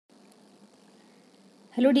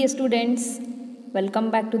Hello dear students,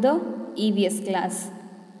 welcome back to the EVS class.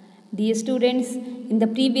 Dear students, in the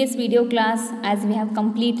previous video class, as we have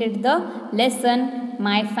completed the lesson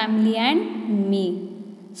My Family and Me.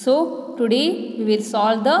 So today we will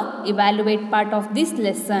solve the evaluate part of this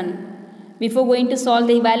lesson. Before going to solve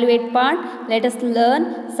the evaluate part, let us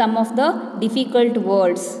learn some of the difficult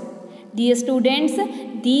words. Dear students,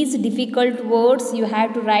 these difficult words you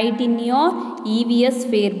have to write in your EVS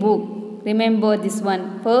fair book. Remember this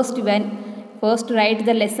one. First write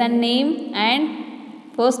the lesson name and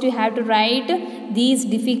first you have to write these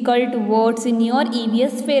difficult words in your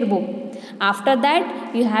EVS fair book. After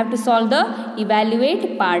that you have to solve the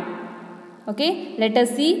evaluate part. Okay, let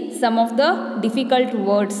us see some of the difficult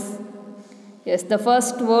words. Yes, the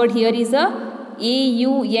first word here is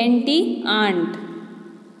A-U-N-T, aunt.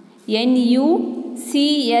 N-U-C-L-E-R,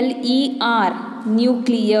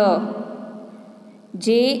 nuclear.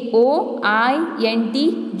 J-O-I-N-T,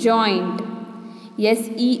 joint.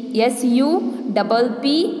 S-U-P-P-O-R-T,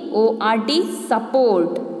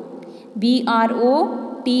 support.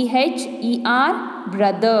 B-R-O-T-H-E-R,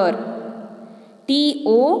 brother.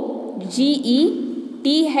 T-O-G-E-T-H-E-R,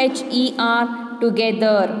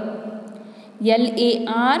 together.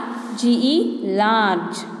 L-A-R-G-E,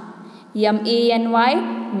 large. M-A-N-Y,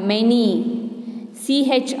 many.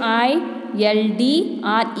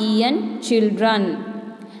 C-H-I-L-D-R-E-N, children.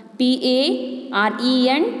 P-A-R-E-N-T-S,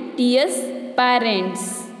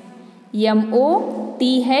 parents.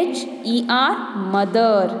 M-O-T-H-E-R,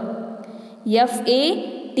 mother.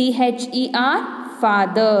 F-A-T-H-E-R,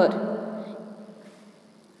 father.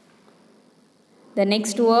 The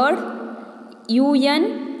next word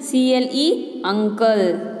U-N-C-L-E,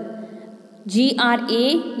 uncle.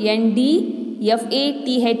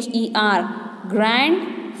 G-R-A-N-D-F-A-T-H-E-R,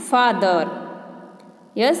 grandfather.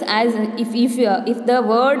 Yes, as if the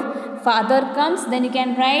word father comes, then you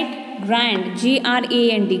can write grand,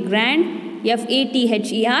 G-R-A-N-D, grand,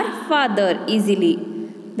 F-A-T-H-E-R, father, easily.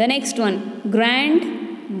 The next one,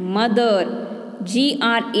 grandmother,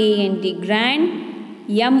 G-R-A-N-D, grand,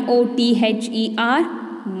 M-O-T-H-E-R,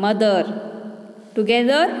 mother.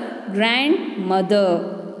 Together,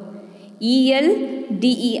 grandmother.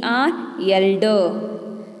 E-L-D-E-R, elder.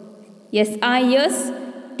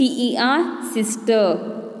 S-I-S-T-E-R, sister.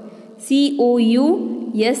 C-O-U-S-I-N-S,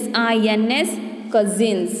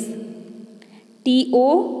 cousins.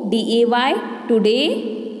 T-O-D-A-Y, today.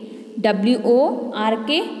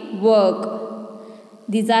 W-O-R-K, work.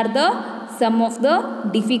 These are some of the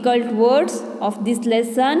difficult words of this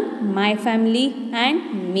lesson, My Family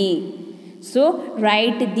and Me. So,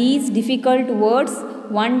 write these difficult words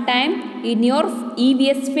one time in your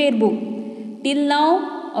EVS fair book. Till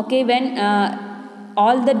now, okay, when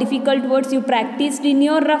all the difficult words you practiced in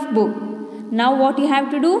your rough book. Now what you have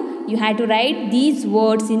to do? You have to write these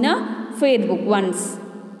words in a fair book once.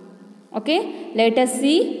 Okay, let us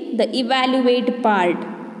see the evaluate part.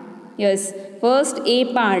 Yes, first A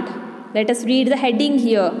part. Let us read the heading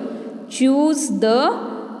here. Choose the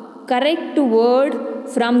correct word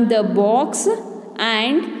from the box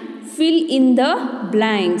and fill in the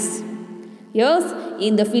blanks. Yes,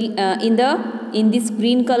 in this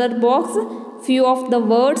green color box, few of the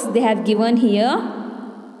words they have given here.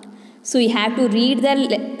 So you have to read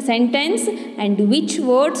the sentence and which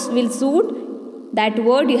words will suit that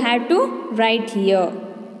word you have to write here.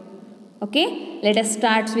 Okay, let us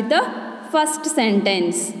start with the first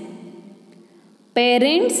sentence.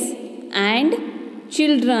 Parents and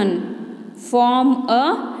children form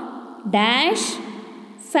a dash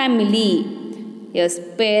family. Yes,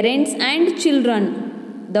 parents and children.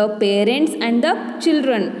 The parents and the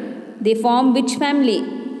children, they form which family?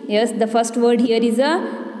 Yes, the first word here is a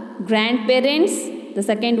grandparents. The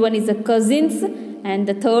second one is a cousins. And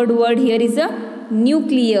the third word here is a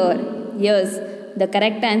nuclear. Yes, the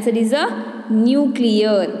correct answer is a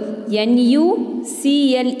nuclear. N-U-C-L-E-A-R,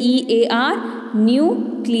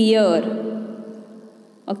 nuclear.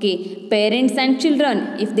 Okay, parents and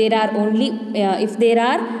children. If there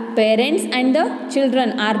are parents and the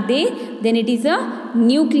children are they, then it is a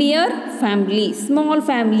nuclear family, small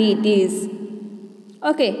family it is.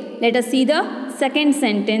 Okay, let us see the second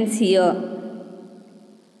sentence here.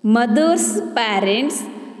 Mother's parents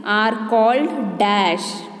are called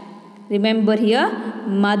dash. Remember here,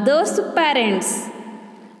 mother's parents.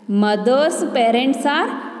 Mother's parents are,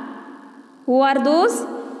 who are those?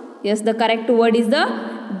 Yes, the correct word is the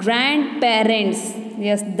grandparents.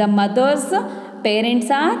 Yes, the mother's parents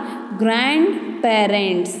are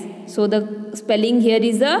grandparents. So the spelling here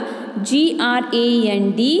is a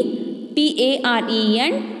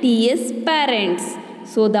G-R-A-N-D-P-A-R-E-N-T-S, parents.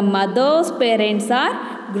 So the mother's parents are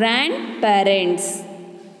grandparents.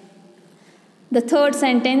 The third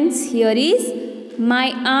sentence here is,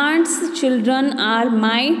 my aunt's children are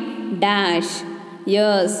my dash.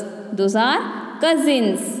 Yes, those are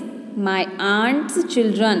cousins. My aunt's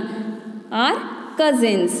children are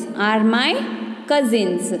cousins, are my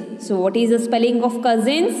cousins. So what is the spelling of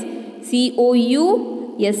cousins?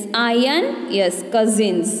 COUSIN. Yes,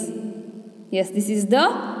 cousins. Yes, this is the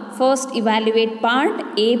first evaluate part.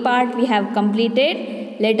 A part we have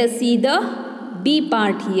completed. Let us see the B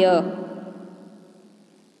part here.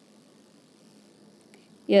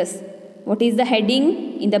 Yes, what is the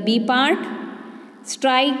heading in the B part?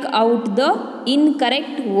 Strike out the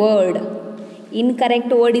incorrect word. Incorrect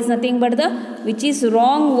word is nothing but the which is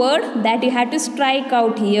wrong word that you have to strike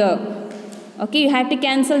out here. Okay, you have to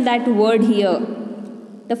cancel that word here.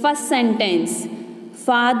 The first sentence,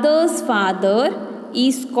 father's father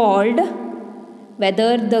is called,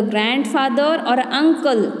 whether the grandfather or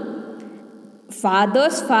uncle.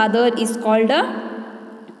 Father's father is called a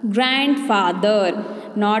grandfather,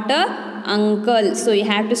 not a uncle. So you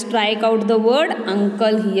have to strike out the word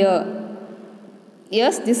uncle here.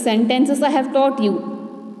 Yes, these sentences I have taught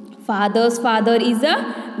you. Father's father is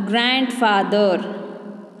a grandfather,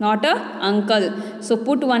 not a uncle. So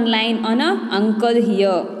put one line on a uncle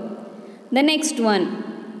here. The next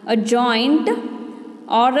one, a joint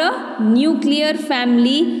or a nuclear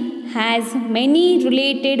family has many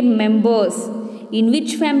related members. In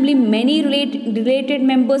which family many related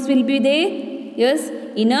members will be there? Yes,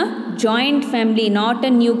 in a joint family, not a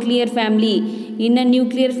nuclear family. In a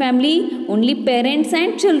nuclear family, only parents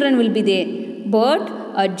and children will be there. But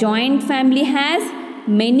a joint family has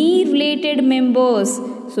many related members.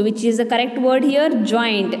 So which is the correct word here?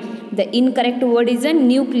 Joint. The incorrect word is a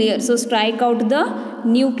nuclear. So strike out the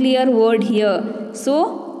nuclear word here.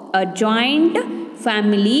 So a joint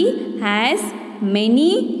family has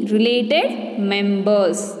many related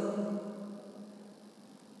members.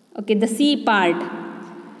 Okay, the C part.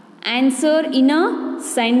 Answer in a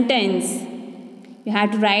sentence. You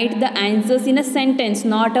have to write the answers in a sentence,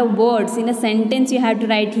 not a words. In a sentence you have to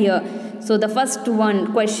write here. So the first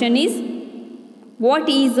one question is, what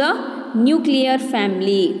is a nuclear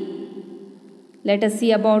family? Let us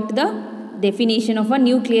see about the definition of a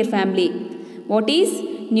nuclear family. What is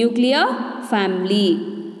nuclear family?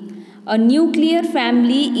 A nuclear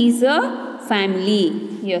family is a family.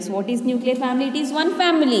 Yes, what is nuclear family? It is one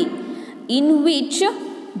family in which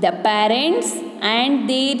the parents and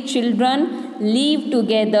their children live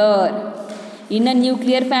together. In a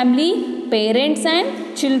nuclear family, parents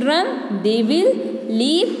and children, they will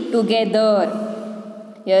live together.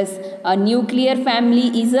 Yes, a nuclear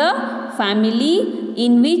family is a family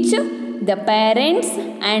in which the parents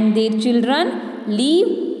and their children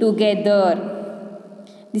live together.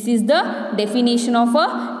 This is the definition of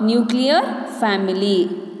a nuclear family.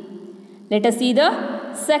 Let us see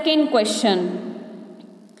the second question.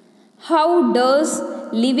 How does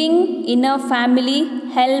living in a family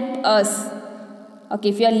help us? Okay,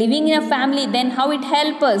 if you are living in a family, then how it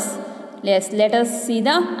helps us? Yes, let us see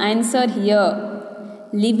the answer here.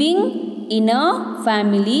 Living in a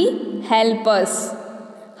family help us.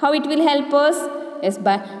 How it will help us? Yes,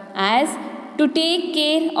 as to take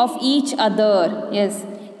care of each other. Yes,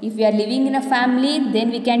 if we are living in a family, then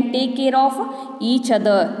we can take care of each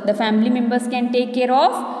other. The family members can take care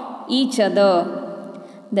of each other.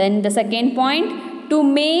 Then the second point, to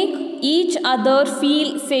make each other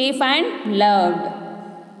feel safe and loved.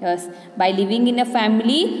 Yes, by living in a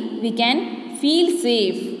family, we can feel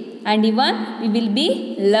safe and even we will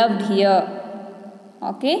be loved here.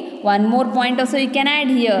 Okay, one more point also you can add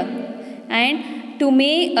here. And to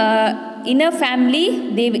make in a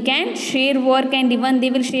family, they can share work and even they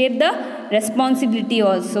will share the responsibility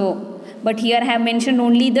also. But here I have mentioned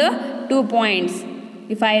only the 2 points.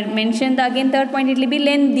 If I mention the again third point, it will be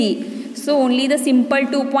lengthy. So only the simple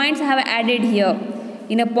 2 points I have added here.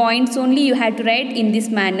 In a points only you have to write in this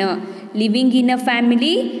manner. Living in a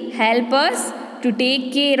family help us to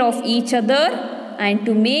take care of each other and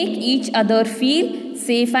to make each other feel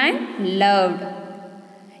safe and loved.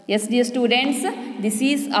 Yes, dear students, this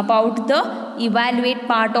is about the evaluate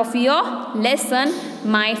part of your lesson,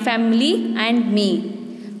 My Family and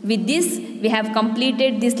Me. With this, we have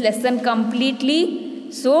completed this lesson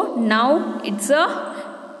completely. So now it's a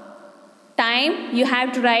time you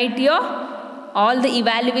have to write your all the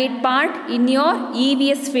evaluate part in your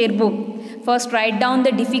EVS fair book. First write down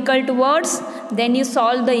the difficult words, then you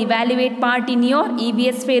solve the evaluate part in your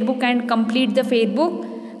EVS fair book and complete the fair book,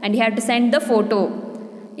 and you have to send the photo.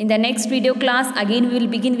 In the next video class, again we will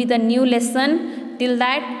begin with a new lesson. Till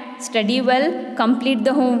that, study well, complete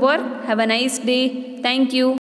the homework. Have a nice day. Thank you.